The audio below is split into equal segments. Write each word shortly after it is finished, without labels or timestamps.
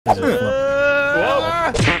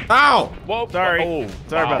Ow! Whoa, Sorry. Oh,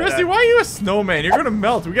 Sorry about Crusty, that. why are you a snowman? You're gonna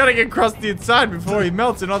melt. We gotta get Crusty inside before he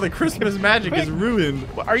melts and all the Christmas magic is ruined.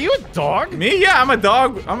 Are you a dog? Me? Yeah, I'm a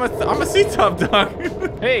dog. I'm a Ctop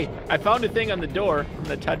dog. Hey, I found a thing on the door. I'm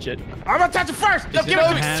gonna touch it. I'm gonna touch it first. No, give it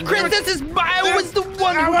to me. Chris, this is I was the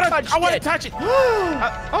one who touched I want to it. touch it.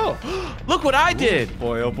 Oh, look what I did.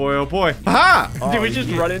 Boy, oh boy, oh boy. Aha! Did we just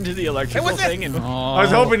run into the electrical what's thing and? I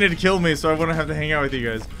was hoping it'd kill me so I wouldn't have to hang out with you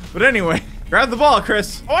guys. But anyway, grab the ball,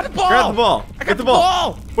 Chris. I want the ball. Grab the ball. I got Get the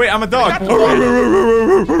ball. Wait, I'm a dog. I got the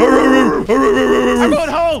I'm going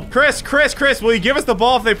home. Chris, will you give us the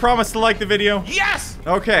ball if they promise to like the video? Yes.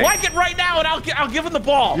 Okay. Like it right now, and I'll give him the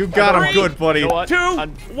ball. You got him 3, good, buddy. You know what? 2,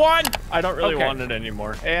 1. I don't really Okay. want it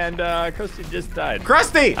anymore. And Crusty just died.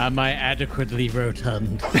 Crusty! Am I adequately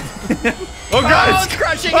rotund? Oh, God. Oh, it's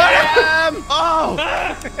crushing him! Oh.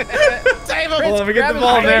 Save him. Hold on, let me get grab the his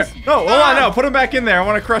ball in there. face. No, hold on, no. Put him back in there. I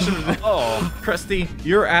want to crush him. Oh, Crusty,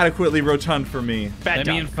 you're adequately rotund for me. bad Let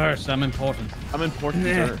me in job. first. I'm important. I'm important,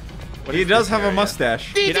 sir. He does have a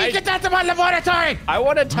mustache. DD, get out of my laboratory. I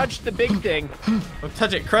want to touch the big thing. Oh,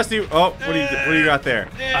 touch it. Crusty. Oh, what do you got there?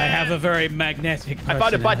 I have a very magnetic I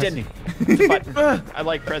found a personality. button. It's a button. I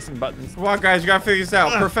like pressing buttons. Come on, guys. You got to figure this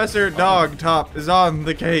out. Professor Dog Top is on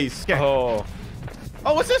the case. Oh,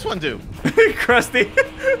 Oh, what's this one do? Crusty.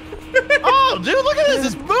 Oh, dude, look at this.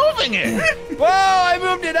 It's moving it. whoa! I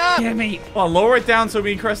moved it up. Damn me. Well, lower it down so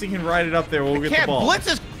me and Crusty can ride it up there. We'll get the Can't ball. Blitz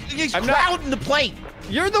is he's I'm not- crowding the plate.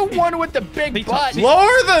 You're the one with the big butt. Lower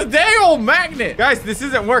the dang old magnet. Guys, this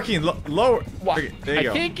isn't working. Lower. Wha- Okay, there you I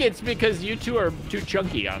go. think it's because you two are too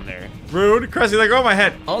chunky on there. Rude. Crusty, let go of my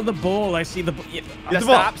head. Oh, the ball. I see the ball. Get the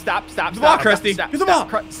ball. Stop. the ball, Crusty. Get the ball.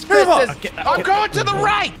 Chris, Get the ball. I'm going to the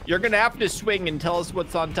right. You're gonna have to swing and tell us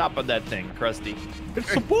what's on top of that thing, Crusty.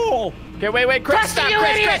 It's the ball. Okay, wait, Chris, Crusty, stop, you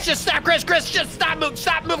Chris, idiot! Chris, just stop, Chris, just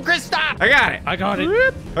stop, move, Chris, stop. I got it. I got it.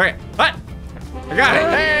 Okay. What? I got it.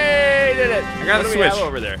 Hey, did it. I got What the do we have switch.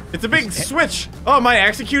 over there? It's a big switch. Oh, am I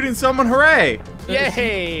executing someone? Hooray.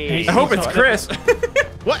 Yay. I hope it's Chris.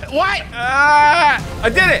 What? What? I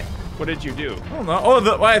did it. What did you do? I don't know.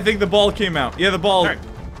 Oh, I think the ball came out. Yeah, the ball. Right.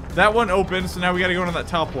 That one opened, so now we gotta go to that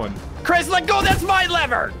top one. Chris, let go, that's my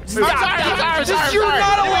lever. Stop, I'm sorry. You're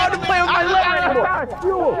not allowed to play with my lever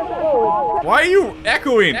anymore. Why are you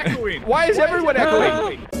echoing? Why is everyone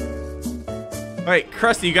echoing? Wait,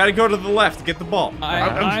 Crusty, you gotta go to the left to get the ball.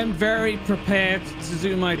 I'm very prepared to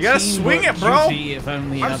do my You gotta swing it, bro. duty if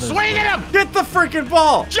only I'm others swinging would. him. Get the freaking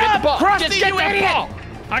ball. Jump, ball. Crusty, Just get you the idiot. ball.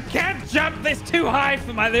 I can't jump this too high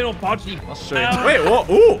for my little body. I'll show you. Wait, whoa,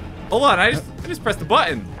 ooh. Hold on, I just pressed the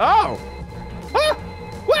button. Oh.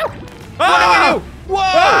 Woo. Ah! Whoa.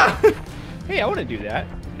 Ah! Hey, I want to do that.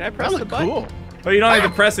 Can I press That the looked button? cool. Oh, you don't need to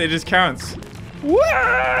press it, it just counts. Woo.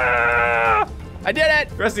 I did it.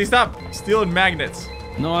 Crusty, stop stealing magnets.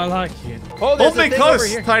 No, I like it. Oh, there's Hold me a thing over close,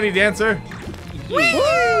 here. tiny dancer. Woo.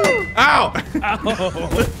 Ow!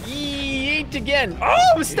 Oh. Yeet again. Oh,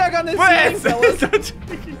 I'm stuck on this Wait, ceiling, fellas.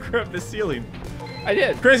 don't you grab the ceiling. I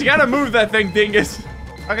did. Chris, you gotta move that thing, dingus.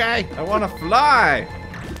 Okay. I wanna fly.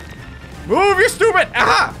 Move, you stupid!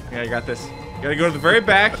 Aha! Yeah, I got this. You gotta go to the very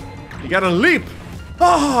back. You gotta leap.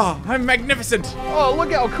 Oh, I'm magnificent. Oh,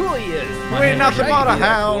 look how cool he is. You ain't nothing but a Shaggy, that's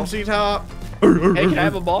hound, cool. Ctop. Hey, can I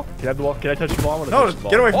have a ball? Can I have the ball? Can I touch the ball? I wanna No, touch the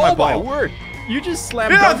ball. get away from my ball. Oh, my word. You just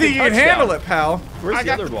slammed You don't dunk think you and can handle touchdown. it, pal? Where's I the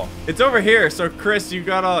got other the- ball? It's over here. So, Chris, you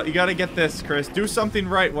gotta get this, Chris. Do something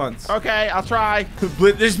right once. Okay, I'll try.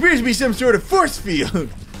 But there appears to be some sort of force field.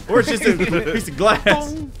 Or it's just a piece of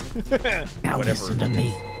glass. Now listen to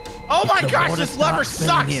me. Oh my The gosh, water this lever starts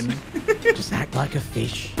sucks. filling in. Just act like a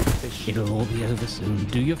fish. It'll all be over soon.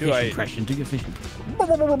 Do your fish I- impression. Do your fish. That's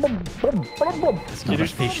not a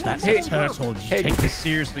fish. That's a turtle. Did you Hey. take this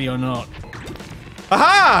seriously or not?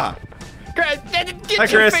 Aha! Chris, Hi, get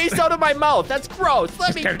your Chris. face out of my mouth. That's gross.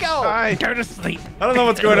 Let me go. Go to sleep. I don't know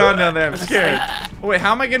what's going on down there. I'm scared. Oh, wait,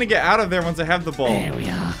 how am I gonna get out of there once I have the ball? There we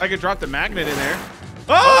are. I could drop the magnet in there.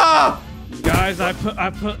 Ah! Guys, I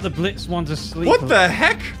put the Blitz one to sleep. What the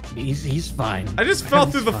heck? He's fine. I just fell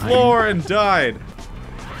He's through the fine. floor and died.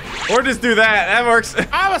 Or just do that. That works.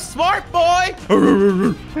 I'm a smart boy.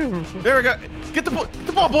 There we go. Get the ball. Get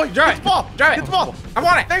the ball, boy. Drive Get the ball. Drive Get the ball. I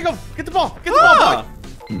want it. There you go. Get the ball. Get the ball, Ah! boy.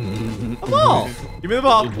 A ball. Give me the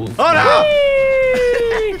ball. Oh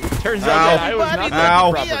no! Turns Ow. out that I was Buddy, not Ow.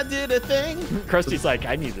 look at me. I did a thing. Krusty's like,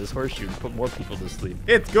 I need this horseshoe to put more people to sleep.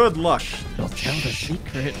 It's good luck. Don't tell the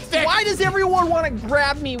secret. Why does everyone want to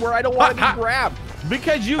grab me where I don't want to Ha, ha. be grabbed?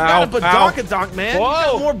 Because you Ow, got a ow. badonkadonk, man. You Whoa.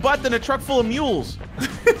 got more butt than a truck full of mules.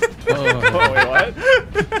 Oh, wait, what?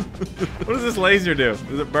 What does this laser do?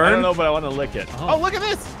 Does it burn? I don't know, but I want to lick it. Oh, look at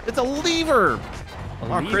this. It's a lever.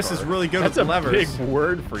 Oh, Chris is really good with That's a levers. big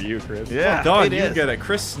word for you, Chris. Yeah, Dog, it you're is. good at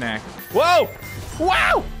Chris snack. Whoa!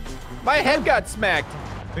 Wow! My head got smacked.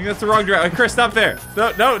 I think that's the wrong direction. Chris, stop there. No,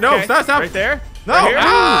 Okay, stop. Right there. No. Right here.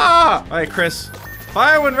 Ah! All right, Chris.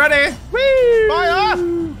 Fire when ready. Whee!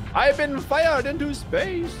 Fire! I've been fired into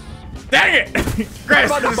space. Dang it! Chris,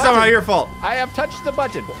 about the this is somehow button? your fault. I have touched the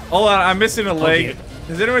button. Hold on, I'm missing a leg. Okay.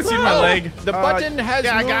 Has anyone seen my leg? The button has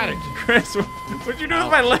Yeah, I moved. got it. Chris, what'd you do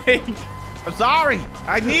with my leg? I'm sorry.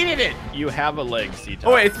 I needed it. You have a leg, Ctop.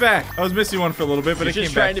 Oh wait, it's back. I was missing one for a little bit, but You're it came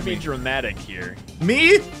just back trying to me. be dramatic here.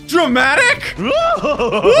 Me? Dramatic?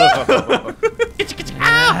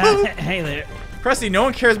 Hey there. Crusty, no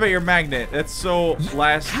one cares about your magnet. That's so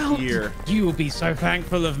last How year. you will be so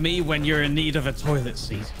thankful of me when you're in need of a toilet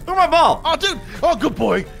seat. Throw my ball. Oh, dude. Oh, good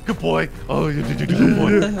boy. Good boy. Oh, you did good boy.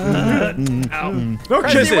 No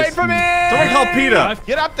Crusty, kisses. wait for me! Someone call PETA.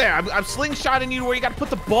 Get up there. I'm slingshotting you where you got to put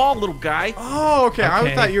the ball, little guy. Oh, okay. I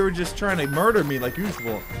Okay. thought you were just trying to murder me like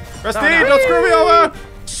usual. Crusty, don't screw me over.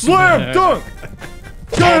 Slam dunk.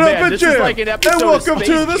 Get up man, and this is jam. like an episode And of welcome to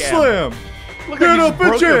Space the Jam. slam. Look Get like you up and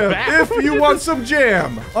broke your jam back. if you want some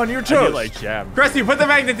jam on your I do toast. like jam. Crusty, put the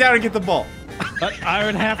magnet down and get the ball. But I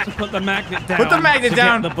would have to put the magnet down. Put the magnet to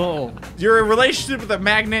down. Get the ball. Your relationship with the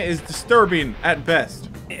magnet is disturbing at best.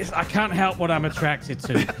 I can't help what I'm attracted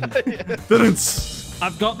to.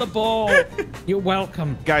 I've got the ball. You're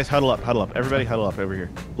welcome. Guys, huddle up. Everybody huddle up over here.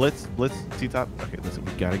 Blitz, Ctop. Okay, listen,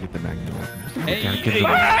 we gotta get the magnet on. Hey, gotta get hey,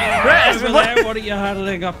 the Chris, over there, what are you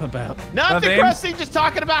huddling up about? Nothing, Nothing. Crusty. Just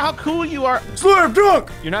talking about how cool you are. Slam dunk.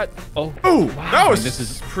 You're not. Oh. Ooh, that was This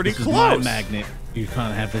is pretty this close. Is my magnet. You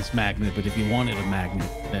can't have this magnet, but if you wanted a magnet,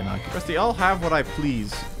 then I could. Crusty, I'll have what I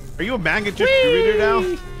please. Are you a magnet distributor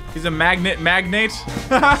now? He's a magnet magnate.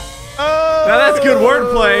 Oh, Now that's good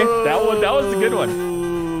wordplay. That was a good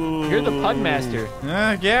one. You're the pun master.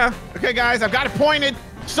 Yeah. Okay, guys, I've got it pointed.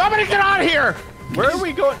 Somebody get out of here. Where are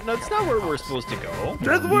we going? No, that's not where we're supposed to go.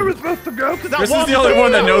 That's where we're supposed to go. This is the only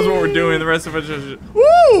one that knows what we're doing. The rest of us just.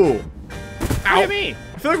 Woo! Look Ow. at me.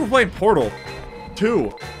 I feel like we're playing Portal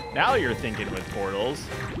 2. Now you're thinking with portals.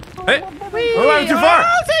 Hey. Oh, I'm too far.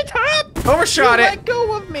 Ctop! Overshot You it. let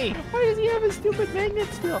go of me. Why does he have his stupid magnet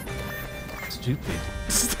still? Stupid.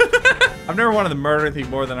 I've never wanted to murder anything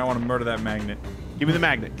more than I want to murder that magnet. Give me the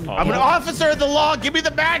magnet. Oh. I'm an officer of the law. Give me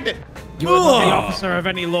the magnet. You are not the Ugh. officer of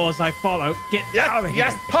any laws I follow. Get out of here.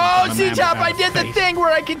 yes. Oh, I'm a man Ctop, without I a did the face. thing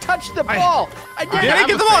where I can touch the ball. I did Yeah, it.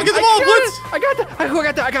 get the ball. Get the ball, Blitz. I got the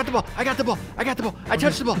ball. I got the ball. I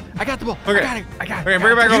touched the ball. I got the ball. Okay. I got it. Okay,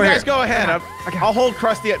 bring it back You over guys here. go ahead. I'll hold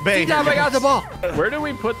Crusty at bay. Ctop, I got the ball. Where do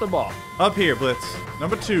we put the ball? Up here, Blitz.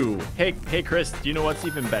 Number 2. Hey, Chris, do you know what's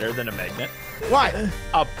even better than a magnet? What?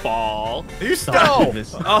 A ball. You stop.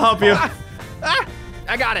 This- I'll help you.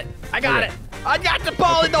 I got it. I got it. I got the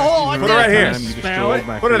ball in the hole. I Put did it right here. Spell it.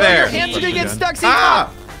 Put it No, your there. hands are gonna get stuck, Ctop.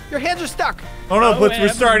 Ah! Your hands are stuck. Oh no, Blitz, we're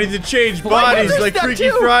Em. starting to change My bodies hands are like stuck Freaky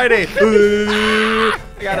too. Friday. I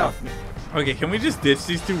got it. Okay, can we just ditch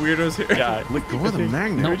these two weirdos here? Yeah. Let go of the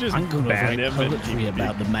magnet. No, just I'm going to ban write him and poetry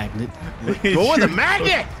about the magnet. Go with the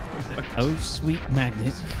magnet. Oh, sweet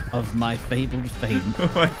magnet of my fabled fame.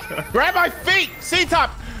 Oh my god. Grab my feet.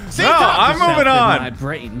 C-top. No, C-top. I'm moving South in my on.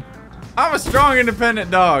 brain. I'm a strong,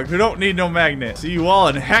 independent dog who don't need no magnet. See you all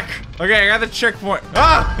in heck. Okay, I got the checkpoint.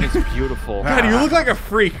 Ah! It's beautiful. God, you look like a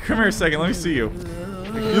freak. Come here a second. Let me see you.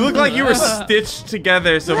 You look like you were stitched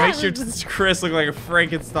together, so make sure Chris look like a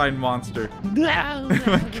Frankenstein monster. Oh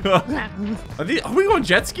my god. Are we going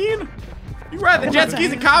jet skiing? You ride the jet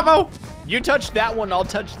skis in Cabo? You touch that one, I'll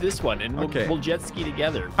touch this one, and Okay. we'll jet ski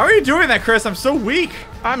together. How are you doing that, Chris? I'm so weak.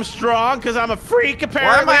 I'm strong because I'm a freak,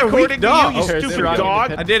 apparently, am I a weak according to dog? you, you Oh, stupid Chris,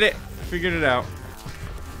 dog. I did it. Figured it out.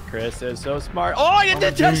 Chris is so smart. Oh, I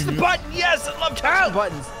did touch the button. Yes, I love touching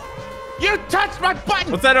buttons. You touched my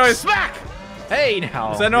button. What's that noise? Smack. Hey, now.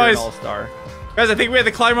 What's that you're an noise? all-star. Guys, I think we have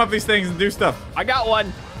to climb up these things and do stuff. I got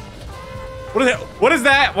one. What is it? What is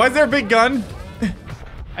that? Why is there a big gun?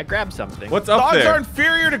 I grabbed something. What's up Dogs there? are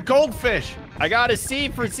inferior to goldfish. I got a C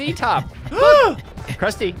for Ctop.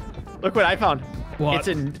 Crusty, look what I found. What?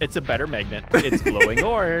 It's a better magnet. It's glowing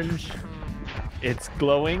orange. It's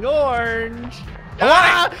glowing orange.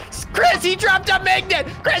 Ah! Chris, he dropped a magnet.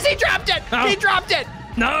 Chris, he dropped it. Oh. He dropped it.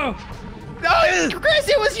 No! No, Chris,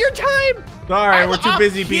 it was your time. Sorry, we're too up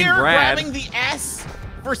busy being here rad. grabbing the S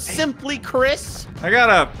for SimplyChris. I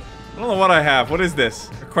don't know what I have. What is this?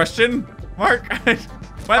 A question mark? Am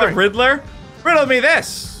I the Riddler? Riddle me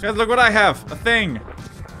this. Guys, look what I have. A thing.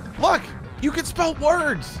 Look, you can spell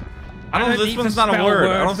words. I don't know. don't This need one's to not a spell word.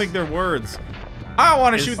 I don't words. think they're words. I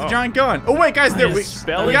want to shoot the giant gun. Oh wait, guys, I there is we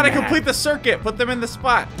spelling gotta that. complete the circuit. Put them in the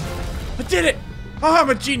spot. I did it. Oh, I'm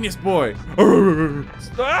a genius boy.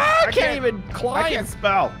 I can't even climb. I can't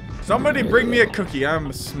spell. Somebody bring me a cookie.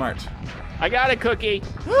 I'm smart. I got a cookie.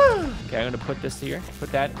 Okay, I'm gonna put this here.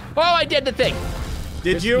 Put that. Oh, I did the thing.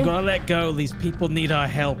 Did You you? gotta let go. These people need our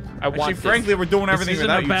help. I want Actually, this. frankly, we're doing This everything isn't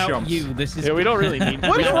without about you chumps. you. This is. Yeah, we don't really need.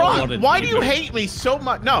 What we is don't wrong? wanted Why to do you do. hate me so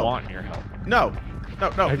much? No. want your help. No. No.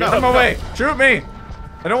 No. Get them away. Shoot me.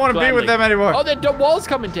 I don't want to be with them anymore. Oh, the wall's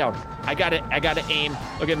coming down. I got it. I got to aim.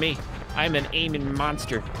 Look at me. I'm an aiming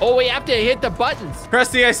monster. Oh, we have to hit the buttons.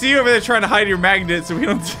 Crusty, I see you over there trying to hide your magnet so we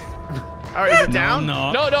don't... All right, is it down?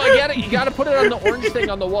 No. No, I get it. You got to put it on the orange thing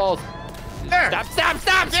on the walls. There. Stop.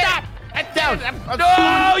 It's down.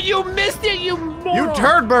 No, you missed it, you moron. You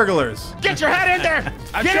turd burglars. Get your head in there.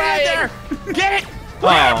 I'm Get trying. it in there. Get it.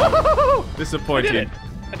 Oh, I disappointing. did it.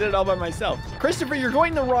 I did it all by myself. Christopher, you're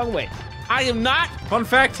going the wrong way. I am not. Fun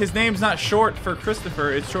fact, his name's not short for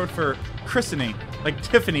Christopher. It's short for christening. Like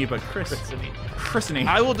Tiffany, but Chris. Christening.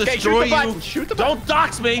 I will Okay, destroy shoot the button. you. Shoot the Don't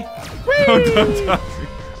dox me. Don't talk.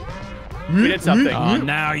 We did something. Oh,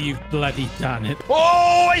 now you've bloody done it.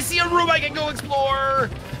 Oh, I see a room I can go explore.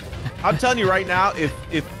 I'm telling you right now, if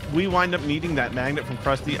we wind up needing that magnet from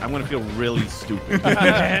Crusty, I'm gonna feel really stupid.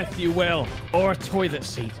 Yes, you will. Or a toilet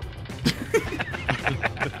seat.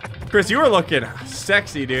 Chris, you were looking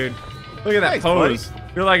sexy, dude. Look at that Thanks, pose. buddy.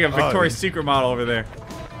 You're like a Victoria's yeah. Secret model over there.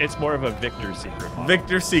 It's more of a Victor's Secret.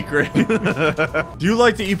 Victor's Secret. Do you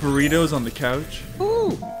like to eat burritos on the couch?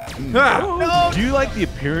 Ooh. Ah. Do you like the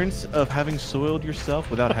appearance of having soiled yourself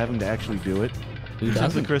without having to actually do it? Who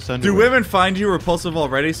doesn't? Chris Do underwear. women find you repulsive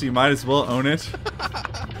already, so you might as well own it?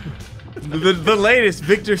 the latest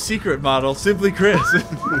Victor's Secret model, SimplyChris.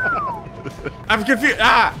 I'm confused.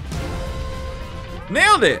 Ah!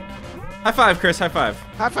 Nailed it! High five, Chris. High five.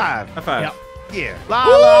 High five. High five. Yep. Yeah. La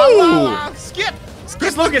la Woo! la la. Skip.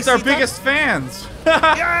 Chris, look, it's our biggest fans. Yay!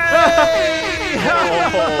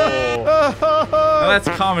 Now that's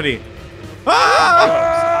comedy.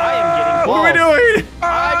 Ah! I am getting What are balls. we doing?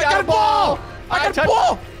 I got a ball. I got a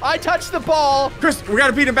ball. I touched the ball. Chris, we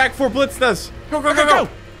gotta beat him back before Blitz does. Go, go, go,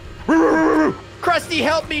 go. Crusty,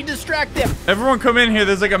 help me distract them. Everyone come in here.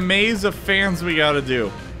 There's like a maze of fans we gotta do.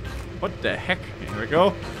 What the heck? Here we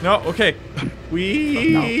go. No, okay.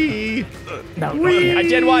 We... No. I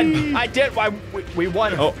did one. I did one. We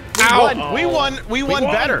won. Oh, We ow. won. We won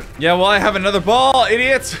better. Yeah, well, I have another ball,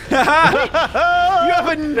 idiots. You have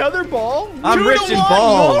another ball? I'm 2 rich to in 1,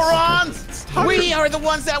 balls. morons. We are the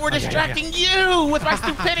ones that were distracting you with our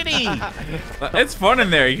stupidity. It's fun in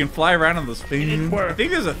there. You can fly around on those things. I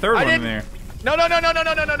think there's a third one in there. No.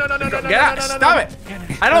 Get out! Stop it!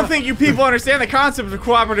 I don't think you people understand the concept of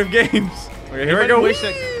cooperative games. Okay, here we go. Wish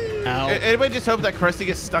that, Ow. anybody just hope that Crusty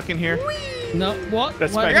gets stuck in here? No, what?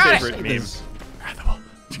 That's Why my would you favorite say meme. this? Grab the ball.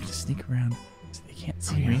 You're gonna sneak around so they can't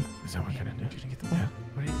see me. Is that what we're gonna do? Get the ball.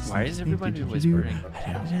 Why is everybody whispering?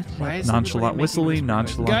 Why is Nonchalant whistling,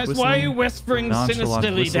 nonchalant Guys, whistling. why are you whispering Nonchalant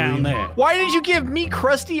sinisterly down whistling. there? Why did you give me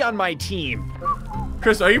Crusty on my team?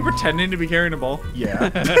 Chris, are you pretending to be carrying a ball?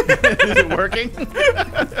 Yeah. Is it working?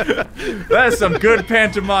 That is some good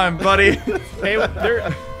pantomime, buddy. Hey,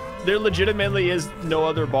 there legitimately is no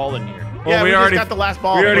other ball in here. Well, Yeah, we just already got the last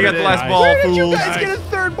ball. We already Put got it the in. last ball, Where did you fools. guys get a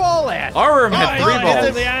third ball at? Our room had 3 Oh,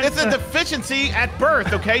 balls. It's a deficiency at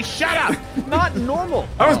birth, okay? Shut up! Not normal.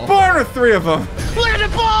 I was born with 3 of them. Look at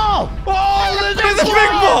the ball! Oh, It's a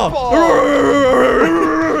big ball.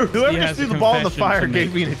 Whoever He just has threw a the ball in the confession fire to make.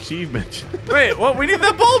 gave me an achievement. Wait, what? We need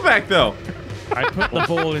that ball back, though. I put the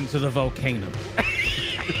ball into the volcano.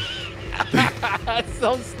 That's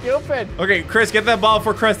so stupid. Okay, Chris, get that ball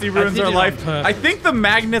before Crusty ruins did our it on life. purpose. I think the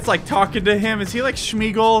magnet's like talking to him. Is he like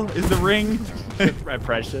Schmeagol? Is the ring?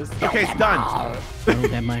 Precious. Okay, it's done. Oh,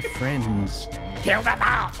 they're my friends. Kill them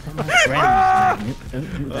all. They're my friends.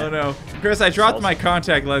 Don't do Oh that. no, Chris, I dropped my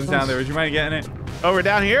contact lens down there. Would you mind getting it? Oh, we're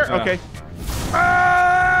down here? Okay.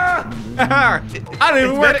 I don't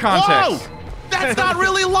even wear contacts. Whoa! That's not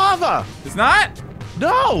really lava! It's not?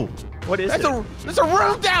 No! What is That's it? there's a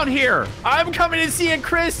room down here! I'm coming to see it,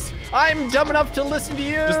 Chris. I'm dumb enough to listen to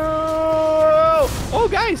you. Oh,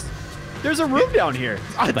 guys, there's a room down here.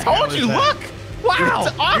 I told you, look! Wow.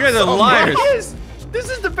 It's awesome! You guys are liars. This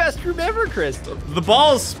is the best room ever, Chris. The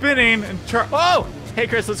ball's spinning and Oh, hey,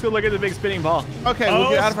 Chris, let's go look at the big spinning ball. Okay, we'll Oh,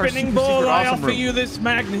 get out of our spinning super ball, secret I awesome offer room. you this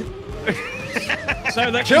magnet. So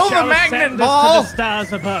that Kill you the shall magnet ascend ball. us to the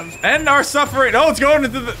stars above. end our suffering. Oh, it's going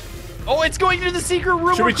into the. Oh, it's going to the secret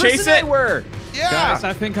room Should where we Chris chase and I it? were. Yeah! Guys,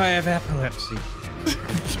 I think I have epilepsy.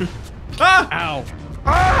 Ah! Ow. Oh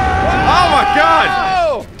my God!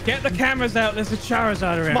 Oh, Get the cameras out. There's a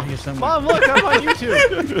Charizard around here somewhere. Mom, look, I'm on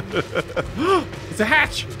YouTube. It's a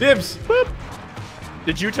hatch. Dibs.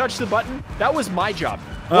 Did you touch the button? That was my job.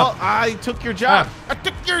 Well, I took your job. I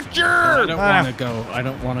took your I job. don't want to go. I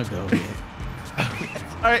don't want to go yet.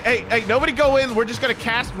 All right, hey, nobody go in. We're just gonna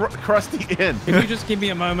cast Crusty in. Can you just give me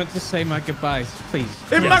a moment to say my goodbyes, please?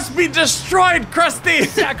 It must be destroyed, Crusty.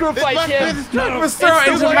 Sacrifice him. Must throw it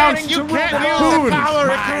into mountain. You can't use the power.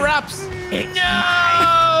 It corrupts.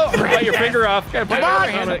 No! Bite your finger off. Gotta put your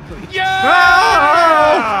hand on it. Yeah!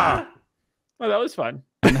 Ah! Oh, that was fun.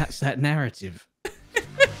 And that's that narrative.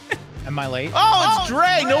 Am I late? Oh, it's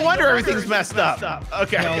Dre. No wonder everything's messed up.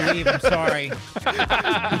 Okay. No, leave. I'm sorry.